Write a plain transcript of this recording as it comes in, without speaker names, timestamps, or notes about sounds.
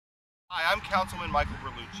Hi, I'm Councilman Michael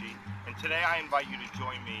Berlucci, and today I invite you to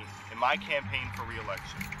join me in my campaign for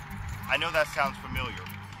re-election. I know that sounds familiar,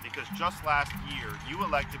 because just last year, you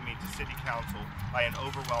elected me to City Council by an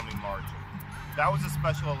overwhelming margin. That was a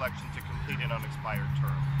special election to complete an unexpired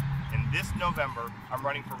term. And this November, I'm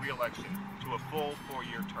running for re-election to a full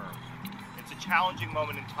 4-year term. It's a challenging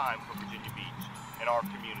moment in time for Virginia Beach and our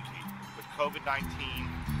community, with COVID-19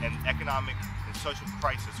 and economic and social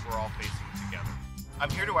crisis we're all facing together. I'm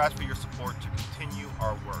here to ask for your support to continue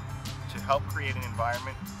our work, to help create an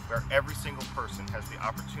environment where every single person has the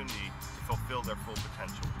opportunity to fulfill their full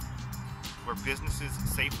potential, where businesses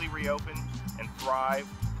safely reopen and thrive,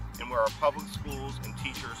 and where our public schools and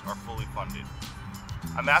teachers are fully funded.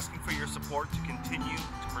 I'm asking for your support to continue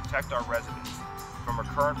to protect our residents from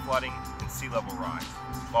recurrent flooding and sea level rise,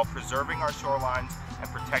 while preserving our shorelines and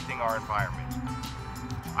protecting our environment.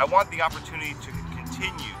 I want the opportunity to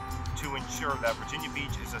continue to ensure that Virginia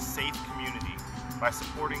Beach is a safe community by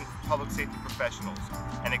supporting public safety professionals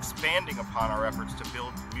and expanding upon our efforts to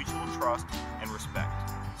build mutual trust and respect.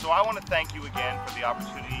 So I want to thank you again for the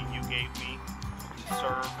opportunity you gave me to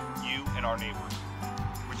serve you and our neighbors.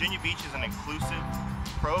 Virginia Beach is an inclusive,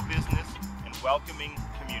 pro-business, and welcoming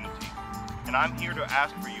community. And I'm here to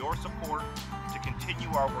ask for your support to continue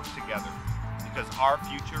our work together, because our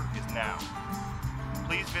future is now.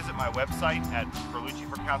 Please visit my website at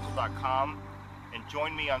berlucciforcouncil.com and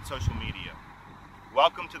join me on social media.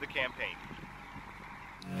 Welcome to the campaign.